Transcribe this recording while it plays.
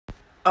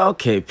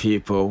Okay,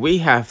 people, we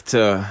have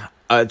to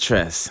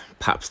address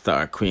pop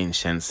star Queen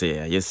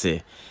Shenseea. You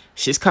see,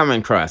 she's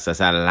coming across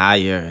as a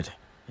liar.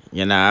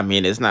 You know, I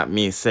mean, it's not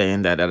me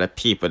saying that, other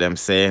people them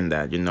saying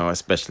that,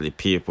 especially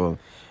people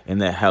in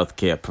the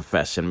healthcare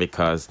profession,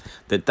 because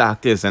the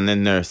doctors and the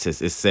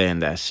nurses is saying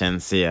that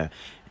Shenseea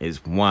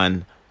is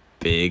one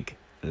big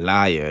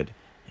liar.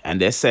 And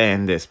they're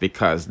saying this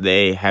because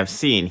they have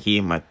seen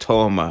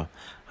hematoma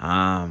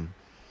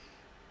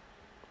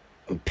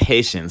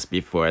patients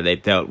before. They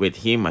dealt with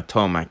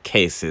hematoma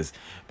cases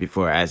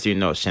before. As you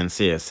know,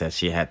 Shenseea said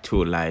she had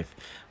two life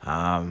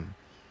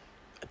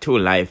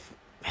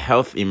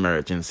health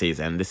emergencies,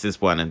 and this is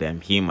one of them,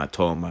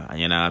 hematoma.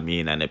 You know what I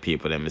mean? And the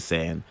people them is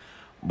saying,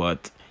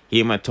 but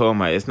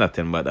hematoma is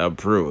nothing but a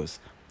bruise.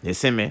 You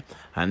see me?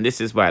 And this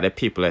is why the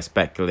people are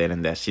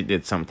speculating that she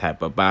did some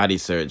type of body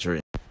surgery.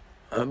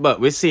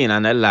 But we're seeing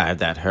on the live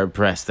that her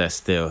breasts are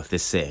still the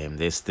same.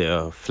 They're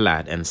still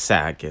flat and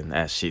sagging,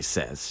 as she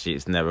says.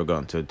 She's never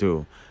going to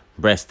do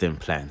breast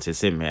implants. You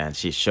see me? And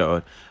she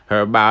showed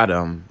her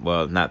bottom,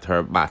 well, not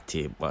her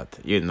body, but,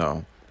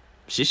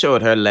 she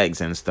showed her legs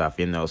and stuff,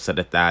 so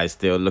the thighs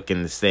still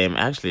looking the same.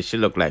 Actually, she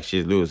looked like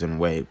she's losing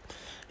weight.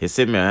 You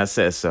see me? I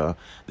said so.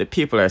 The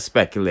people are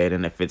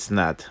speculating if it's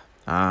not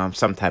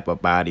some type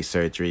of body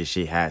surgery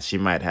she had. She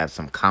might have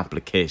some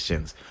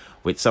complications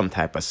with some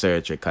type of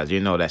surgery, because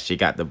you know that she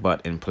got the butt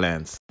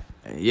implants.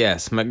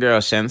 Yes, my girl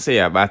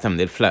Shenseea bottom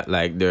did flat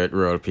like dirt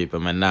road, people.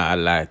 Man, nah, I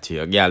lie to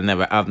you. Girl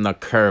never have no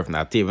curve,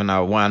 not even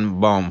a one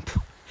bump.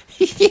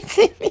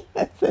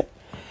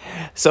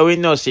 So we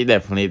know she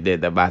definitely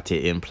did the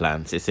body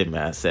implants. You see me?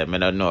 I said, I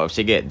don't know if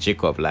she get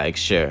jick up like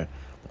sure,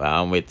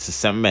 with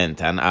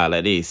cement and all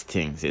of these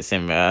things. You see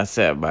me? I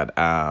said, but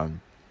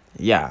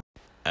yeah.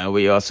 And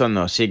we also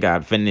know she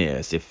got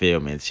veneers, you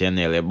feel me? She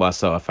nearly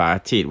bust off her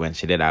teeth when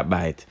she did that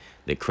bite.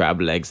 The crab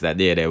legs that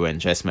day there when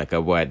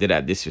Dressmaker Boy did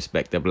that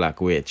disrespect the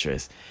black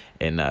waitress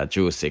in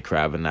Juicy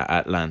Crab in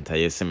Atlanta.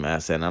 You see me? I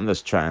said, I'm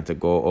just trying to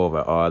go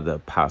over all the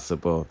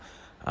possible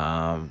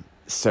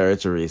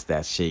surgeries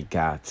that she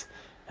got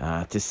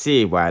to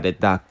see why the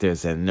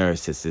doctors and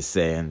nurses is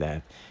saying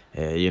that,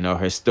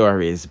 her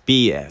story is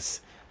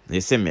BS.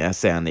 You see me? I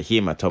say on the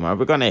hematoma.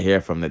 We're going to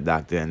hear from the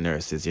doctor and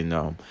nurses,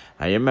 I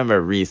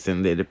remember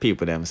recently the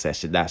people them said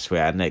that's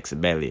where our next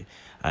belly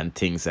and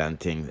things,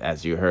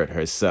 as you heard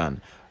her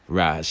son,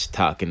 Raj,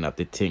 talking up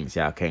the things.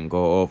 Y'all can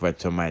go over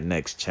to my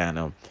next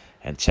channel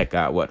and check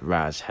out what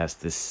Raj has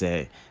to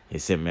say. You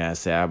see me? I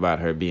say about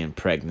her being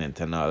pregnant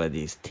and all of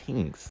these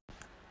things.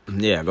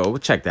 Yeah, go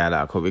check that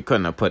out, because we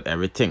couldn't have put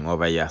everything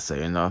over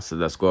yesterday, so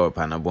let's go up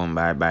on the Boom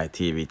Bye Bye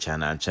TV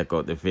channel and check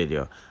out the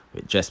video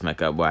with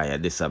Dressmaker Boy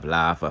and this up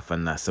lava for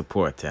not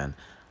supporting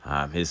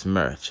his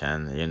merch.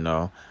 And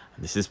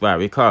this is why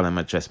we call him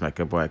a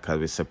Dressmaker Boy, because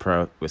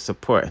we're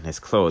supporting his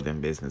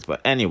clothing business.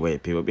 But anyway,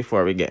 people,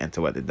 before we get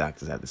into what the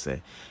doctors have to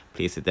say,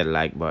 please hit the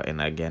like button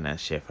again and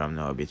share from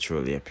now. It'll be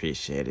truly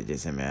appreciated. You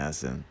see me?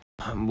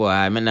 Boy,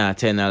 I'm not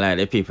telling no lie.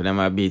 The people that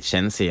might beat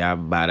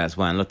Shenseea bad as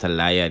one little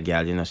liar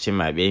girl. She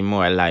might be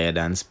more liar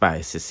than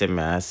Spice. You see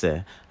me? I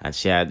say, and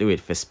she had do it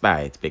for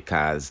spite,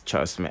 because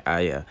trust me,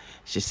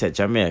 she said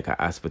Jamaica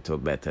hospital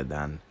better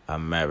than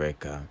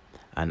America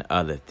and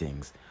other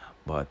things.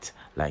 But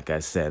like I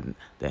said,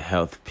 the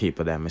health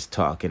people them is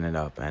talking it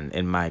up, and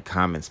in my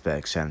comment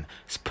section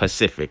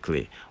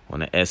specifically,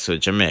 when the SO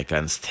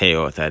Jamaicans stay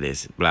out of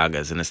this,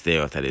 bloggers and stay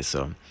out of this.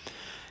 So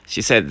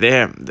she said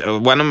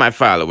one of my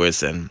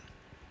followers, and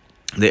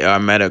there are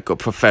medical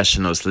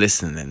professionals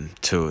listening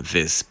to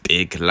this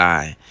big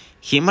lie.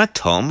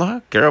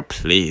 Hematoma? Girl,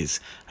 please.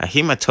 A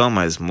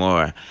hematoma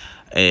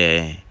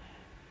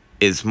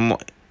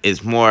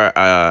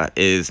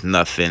is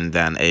nothing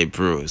than a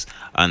bruise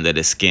under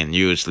the skin,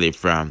 usually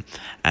from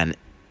an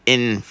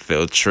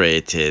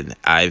infiltrated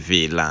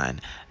IV line,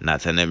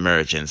 not an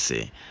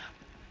emergency.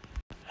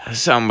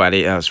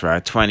 Somebody else,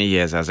 right? 20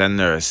 years as a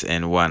nurse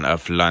in one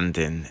of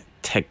London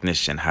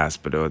technician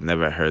hospital.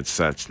 Never heard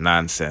such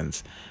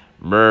nonsense.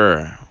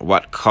 Brr,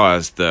 what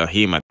caused the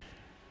hematoma?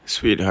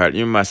 Sweetheart,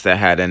 you must have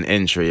had an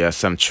injury or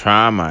some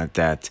trauma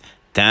that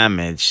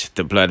damaged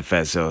the blood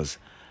vessels.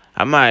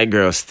 My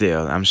girl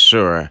still, I'm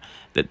sure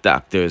the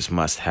doctors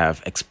must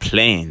have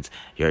explained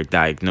your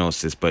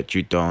diagnosis, but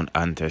you don't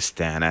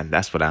understand, and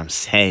that's what I'm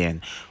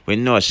saying. We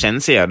know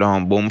Shenseea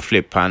don't boom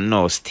flip on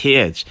no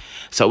stage,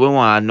 so we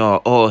want to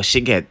know, oh, she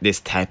get this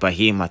type of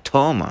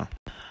hematoma.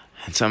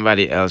 And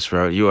somebody else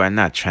wrote, you are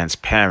not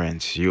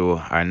transparent.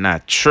 You are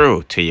not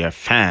true to your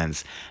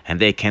fans,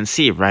 and they can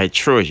see right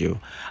through you.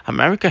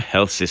 America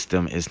health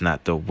system is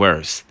not the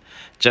worst.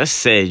 Just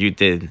say you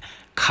did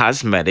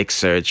cosmetic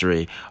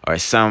surgery or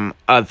some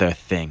other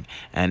thing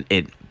and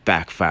it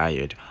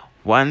backfired.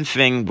 One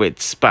thing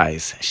with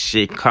Spice,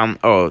 she come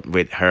out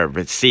with her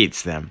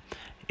receipts them.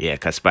 Yeah,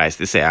 because Spice,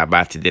 they say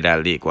Abati did a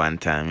leak one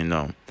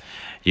time,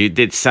 You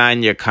did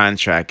sign your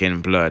contract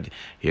in blood.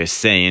 You're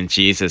saying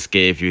Jesus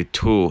gave you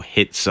 2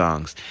 hit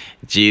songs.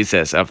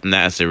 Jesus of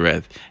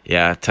Nazareth.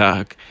 Yeah,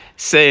 talk.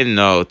 Say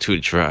no to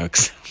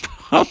drugs.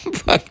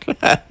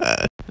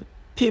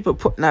 People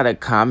putting out a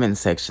comment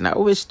section. I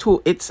wish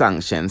two it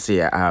songs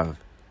Shenseea have.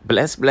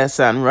 Bless, bless,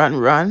 and run,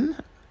 run.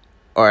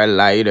 Or a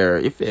lighter,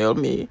 you feel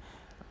me?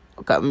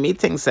 Because me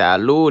think say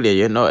Ludi,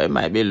 you know, it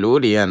might be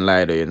Ludi and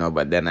lighter, you know,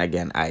 but then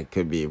again, I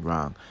could be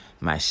wrong.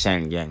 My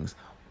Shen gangs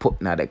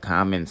putting out the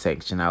comment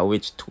section of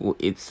which two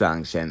it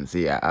songs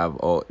Shenseea have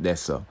out there,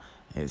 so.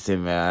 You see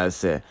me, I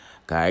say,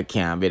 because I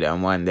can't be the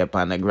one there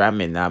on the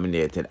Grammy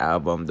nominated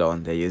album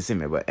down there, you see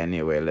me? But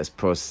anyway, let's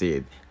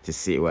proceed to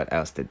see what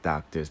else the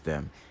doctors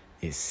them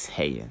is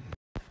saying.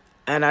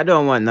 And I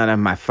don't want none of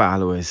my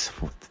followers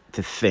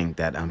to think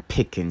that I'm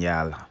picking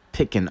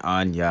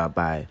on y'all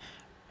by,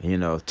 you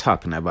know,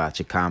 talking about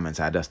your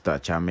comments. I just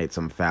thought y'all made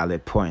some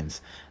valid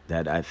points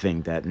that I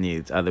think that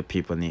other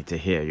people need to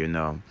hear, you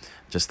know.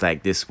 Just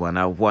like this one.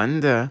 I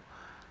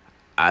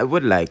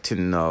would like to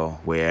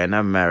know where in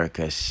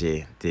America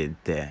she did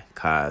there,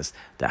 cause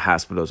the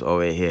hospitals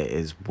over here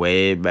is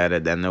way better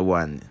than the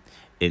one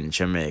in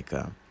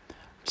Jamaica.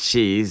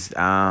 She's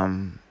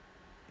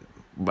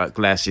but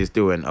glad she's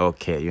doing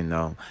okay, you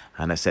know.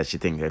 And I said she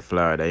thinks in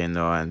Florida, you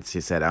know, and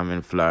she said I'm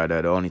in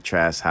Florida. The only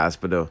trash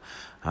hospital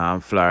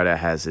Florida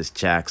has is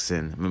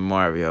Jackson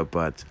Memorial,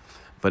 but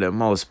for the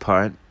most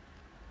part,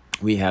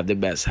 we have the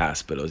best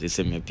hospitals. You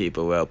see me,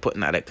 people, well,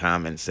 putting out a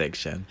comment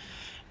section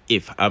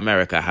if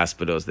America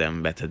hospitals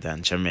them better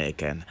than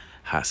Jamaican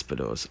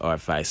hospitals or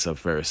vice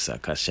versa,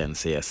 because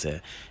Shenseea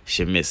said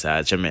she miss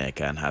her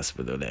Jamaican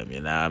hospital them, you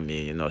know what I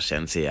mean? You know,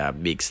 Shenseea a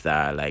big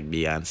star like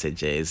Beyonce,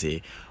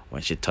 Jay-Z,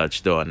 when she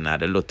touched down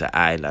at the Little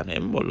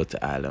Island, Little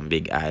Island,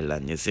 big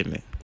island, you see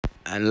me?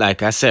 And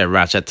like I said,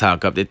 Roger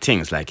talk up the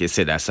things, like you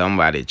said that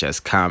somebody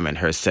just comment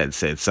her said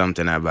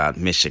something about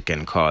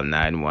Michigan called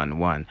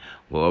 911.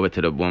 Go over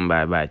to the Boom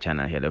Bye Bye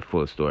channel, hear the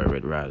full story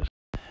with Roger.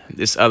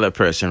 This other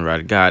person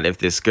wrote, God, if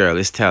this girl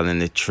is telling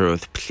the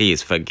truth,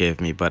 please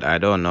forgive me, but I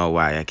don't know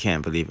why I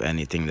can't believe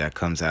anything that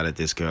comes out of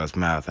this girl's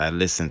mouth. I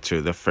listened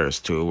to the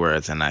first two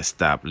words and I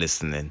stopped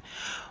listening.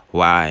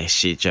 Why?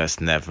 She just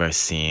never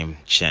seemed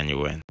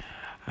genuine.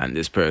 And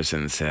this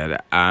person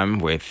said, I'm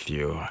with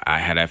you. I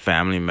had a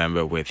family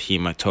member with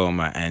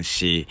hematoma and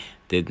she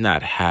did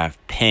not have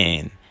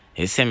pain.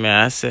 You see me,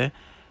 I say?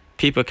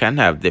 People can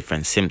have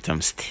different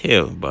symptoms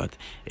still, but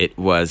it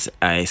was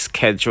a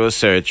scheduled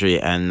surgery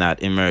and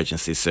not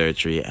emergency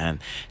surgery, and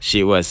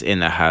she was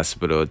in a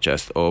hospital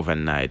just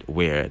overnight.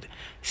 Weird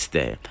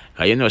stay.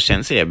 You know,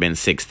 Shenseea been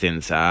sick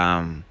since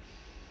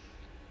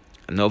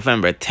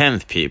November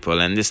 10th, people,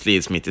 and this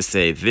leads me to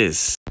say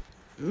this.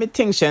 Me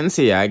think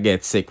Shenseea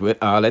get sick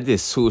with all of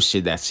this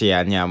sushi that she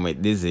had yam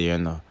with Dizzy, you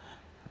know.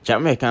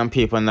 Jamaican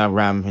people not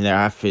ram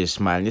their fish,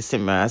 man. You see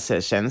me, I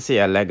said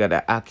Shenseea leg of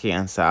the ackee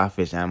and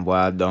sawfish and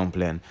boiled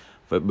dumpling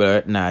for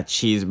blurt not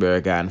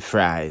cheeseburger and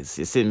fries.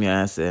 You see me,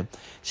 I say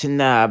she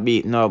not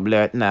beat no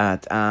blurt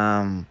not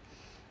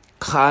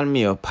call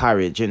me a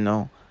porridge, you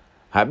know.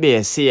 I be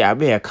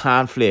a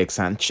cornflakes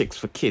and chicks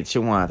for kids she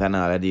want and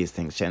all of these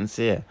things,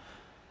 Shenseea.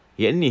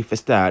 You need to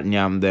start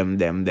yam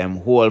them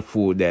whole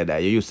food there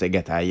that you used to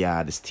get a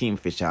yard, the steamed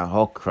fish and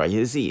okra,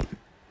 you see.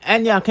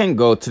 And y'all can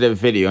go to the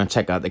video and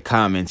check out the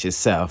comments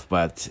yourself.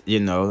 But, you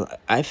know,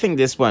 I think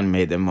this one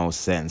made the most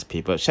sense,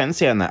 people.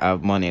 Shenseea not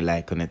have money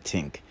like gonna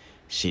think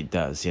she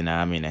does, you know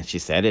what I mean? And she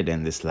said it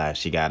in this life.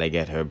 She gotta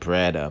get her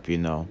bread up, you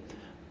know.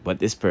 But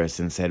this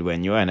person said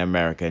when you're in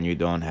America and you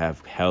don't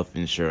have health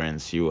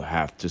insurance, you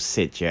have to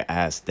sit your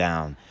ass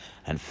down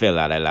and fill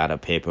out a lot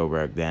of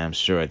paperwork. Damn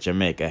sure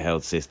Jamaica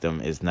health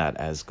system is not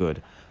as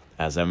good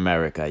as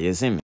America, you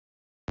see me?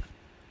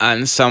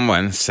 And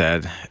someone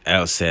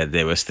else said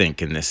they was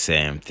thinking the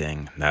same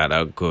thing. Not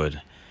a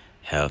good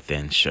health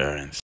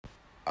insurance.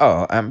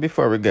 Oh, and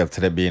before we get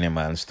to the Beenie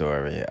Man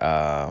story,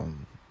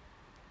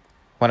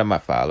 one of my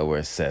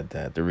followers said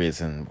that the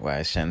reason why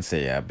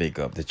Shenseea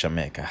big up the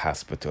Jamaica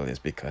hospital is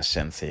because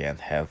Shenseea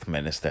and Health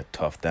Minister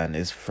Tufton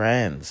is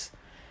friends.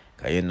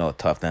 Because you know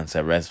Tufton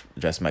said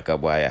just make a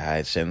boy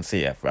hide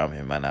Shenseea from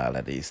him and all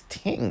of these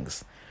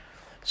things.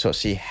 So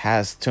she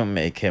has to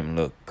make him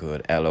look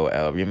good.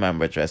 LOL.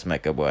 Remember,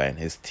 Dressmaker Boy and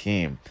his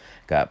team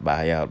got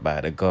buy out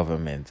by the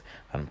government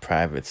and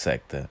private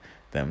sector.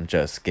 Them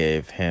just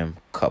gave him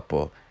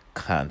couple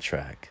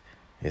contract.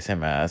 You see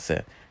me? I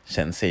said,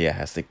 Shenseea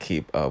has to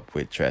keep up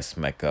with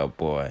Dressmaker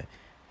Boy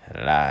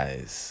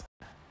lies.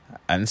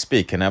 And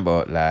speaking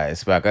about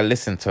lies, but I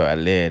listened to a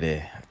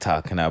lady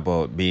talking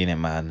about Beenie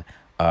Man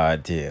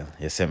ordeal.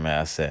 You see me?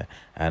 I said,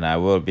 and I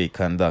will be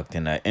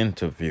conducting an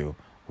interview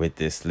with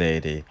this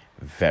lady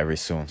very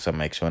soon, so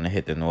make sure to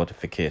hit the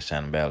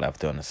notification bell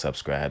after on the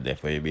subscribe there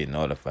for you be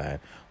notified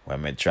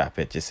when we drop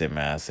it. You see me,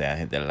 I say, I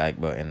hit the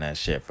like button and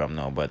share from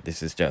now, but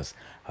this is just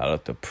a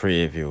little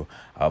preview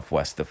of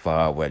what's the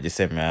forward. You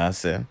see me, I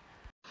say.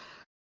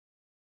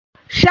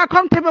 She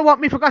come to me want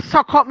me for go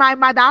suck up my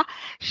mother.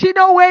 She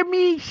know where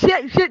me. She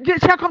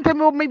come to me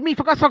want me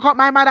for go suck up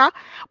my mother.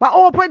 But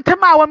open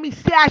tomorrow when me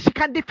say she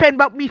can defend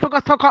but me for go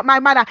suck up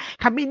my mother.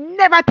 Can me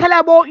never tell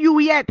her about you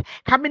yet.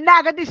 Can me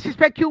never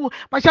disrespect you.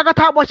 But she go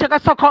talk about she go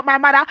suck up my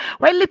mother.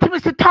 When little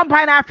Missy thump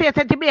in her face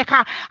in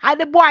Jamaica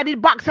and the boy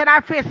did box in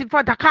her face in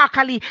front of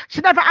Kakali. She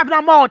never have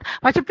no mouth.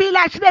 But she feel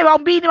like she never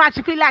on Beenie Man.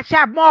 She feel like she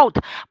have mouth.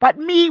 But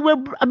me will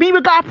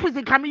go to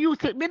prison. Can me use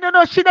it? Me no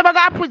know she never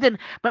go to prison.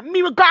 But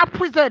me will go to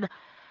prison.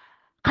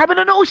 Cause I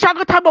don't know who she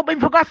gonna talk about me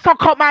for go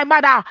suck up my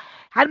mother.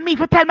 And me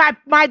for tell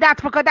my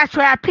dad because that's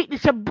where I picked this.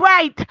 She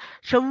bright,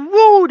 she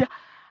rude.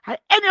 And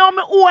any of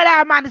me old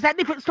her man is a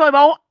different story.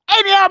 But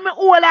any of me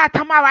old her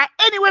tomorrow,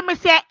 anyway me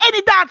say,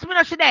 any dance me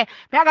no she there.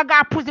 Me I gotta go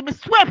prison. Me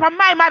swear from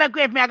my mother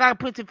grave me I gotta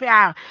prison for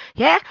her.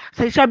 Yeah?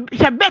 So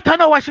she better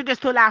know what she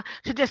just told her.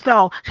 She just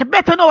know. She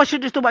better know what she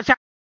just do but she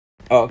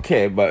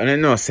Okay, but you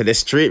know, so the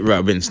street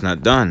robbing's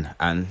not done.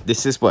 And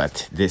this is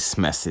what this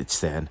message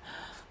said.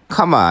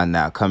 Come on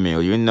now,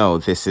 Camille. You know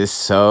this is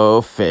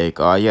so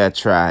fake. All you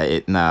try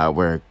it now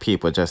where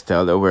people just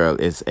tell the world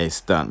it's a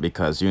stunt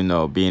because you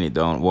know Beenie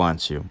don't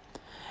want you.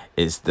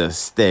 It's the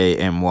stay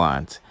him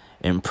want.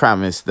 Him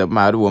promise the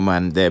mad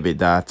woman Debbie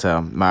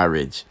daughter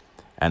marriage.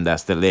 And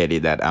that's the lady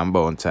that I'm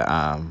going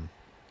to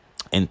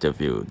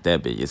interview.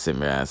 Debbie, you see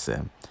me I say.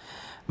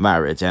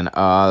 Marriage and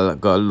all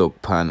go look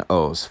pan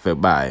house for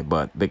buy.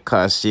 But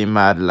because she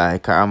mad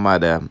like her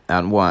mother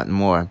and want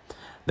more,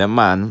 the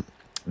man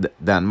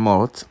than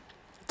mouth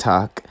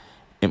talk,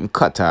 him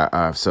cut her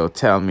off. So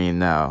tell me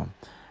now,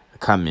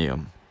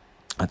 Camille,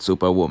 a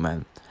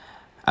superwoman.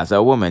 As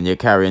a woman, you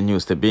carry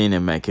news to Beenie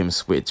make him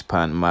switch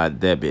pan mad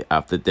Debbie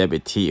after Debbie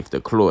thief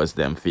the clothes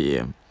them for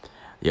him.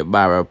 You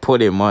borrow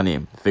put him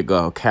money for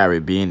go carry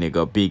Beenie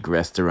go big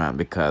restaurant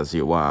because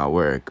you want to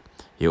work.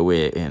 You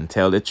way in.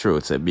 Tell the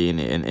truth to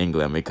Beenie in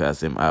England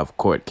because him have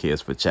court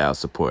case for child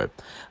support.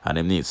 And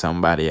him need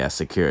somebody as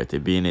security.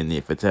 Beenie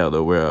need to tell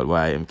the world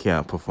why him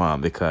can't perform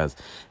because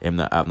him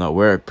not have no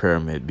work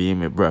permit.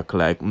 Beenie broke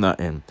like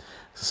nothing.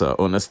 So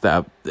wanna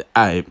stop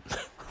I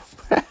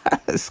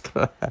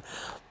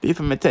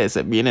people may tell you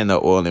say Beenie no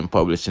all in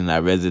publishing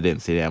a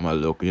residency them a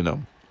look, you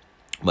know.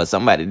 But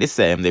somebody they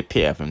say him they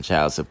pay from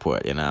child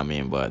support, you know what I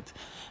mean? But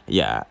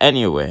yeah,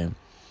 anyway.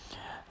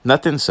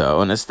 Nothing so,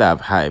 wanna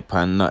stop hype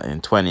and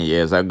nothing. 20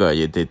 years ago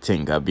you did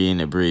think of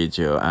Beenie breed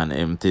you and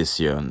him this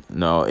you.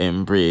 No,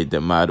 him breed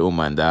the mad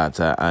woman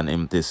daughter and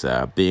him this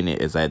Beenie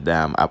is a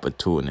damn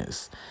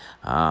opportunist.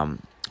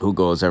 Who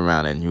goes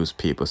around and use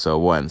people. So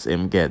once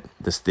him get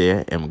the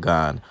stay, him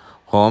gone.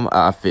 Home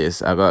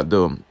office, I got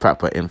do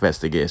proper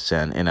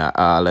investigation in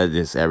all of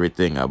this,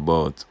 everything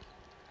about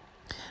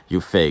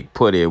you fake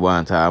putty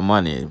want our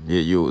money you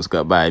use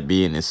got buy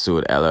Beenie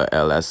suit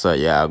LOL. I saw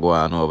y'all go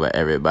on over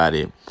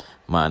everybody.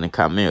 Man,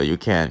 Camille, you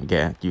can't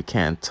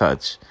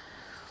touch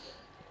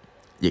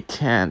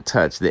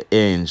the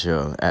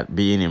angel at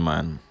Beenie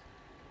Man.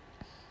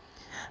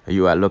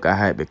 You are look a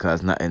hype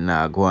because nothing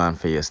now go on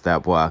for you.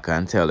 Stop walking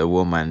and tell the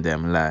woman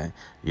them lie.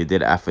 You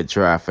did have to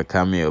try for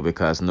Camille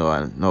because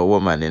no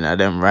woman in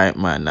them right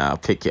man now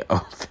pick you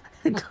up.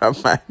 Come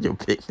on, you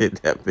picked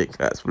it up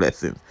because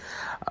blessings.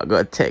 I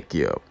gotta take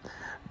you up.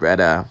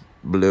 Brother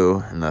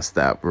Blue, no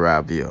stop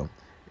rob you.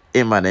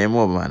 Him and him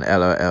woman,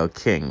 LOL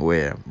King,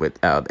 where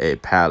without a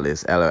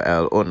palace,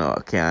 LOL Uno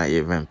can't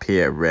even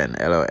pay rent,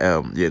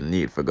 LOL you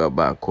need to go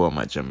back home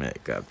to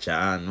Jamaica.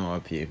 Child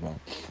know people.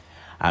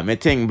 I me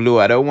think Blue,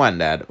 I don't want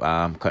that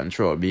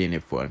control Beenie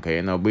phone, because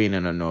you know Beenie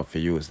don't know if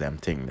you use them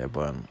thing there,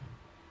 but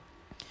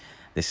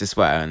this is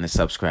why when you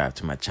subscribe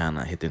to my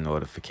channel, hit the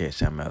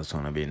notification bell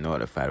so to be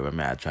notified when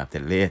I drop the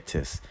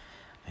latest.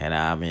 You know what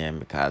I mean?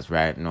 Because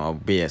right now,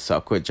 be a so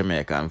quick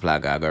Jamaican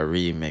flag, I go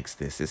remix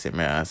this. You see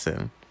me I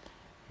saying?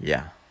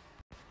 Yeah.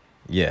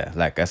 Yeah,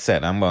 like I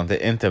said, I'm going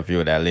to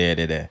interview that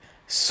lady there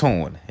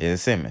soon. You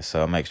see me?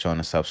 So make sure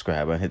to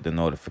subscribe and hit the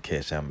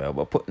notification bell.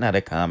 But put in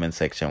the comment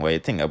section what you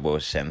think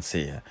about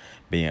Shenseea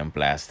being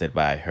blasted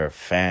by her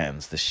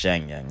fans, the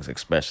Shenyangs,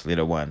 especially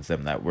the ones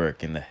them that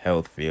work in the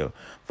health field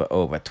for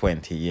over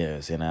 20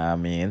 years. You know what I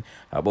mean?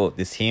 About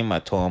this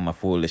hematoma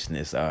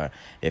foolishness, or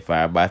if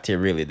our body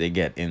really they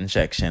get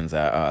injections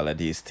or all of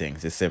these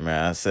things. You see me?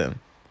 I said,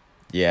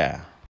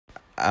 yeah.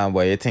 And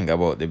what you think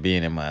about the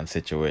Beenie Man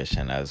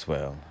situation as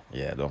well.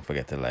 Yeah, don't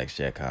forget to like,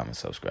 share, comment,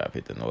 subscribe,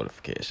 hit the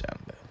notification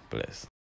bell. Bless.